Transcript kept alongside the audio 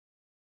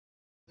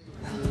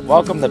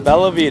Welcome to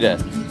Bella Vida,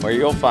 where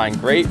you'll find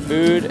great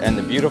food and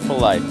the beautiful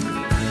life.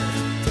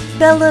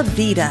 Bella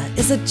Vida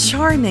is a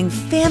charming,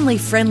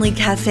 family-friendly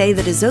cafe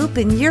that is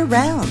open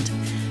year-round.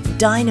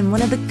 Dine in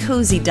one of the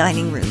cozy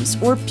dining rooms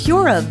or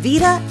Pura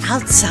Vida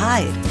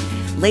outside.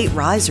 Late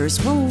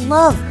risers will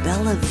love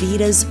Bella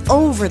Vida's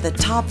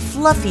over-the-top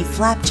fluffy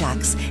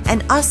flapjacks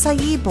and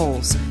acai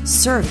bowls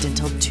served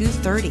until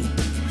 2:30.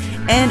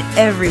 And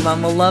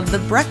everyone will love the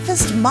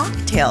breakfast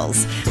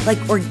mocktails like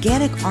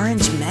organic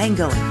orange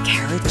mango and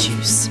carrot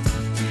juice.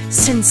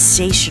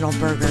 Sensational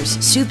burgers,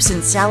 soups,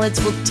 and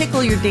salads will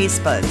tickle your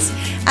taste buds,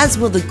 as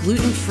will the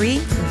gluten-free,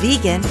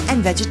 vegan,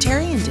 and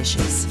vegetarian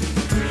dishes.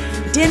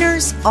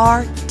 Dinners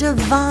are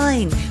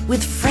divine,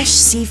 with fresh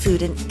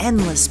seafood and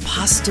endless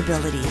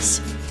possibilities.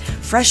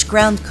 Fresh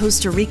ground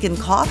Costa Rican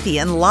coffee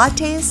and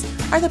lattes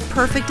are the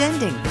perfect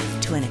ending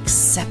to an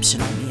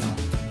exceptional meal.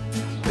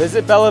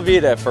 Visit Bella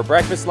Vida for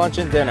breakfast, lunch,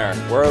 and dinner.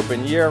 We're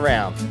open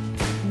year-round.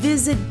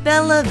 Visit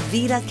Bella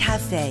Vida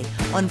Cafe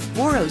on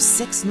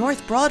 406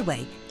 North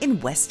Broadway in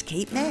West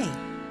Cape May.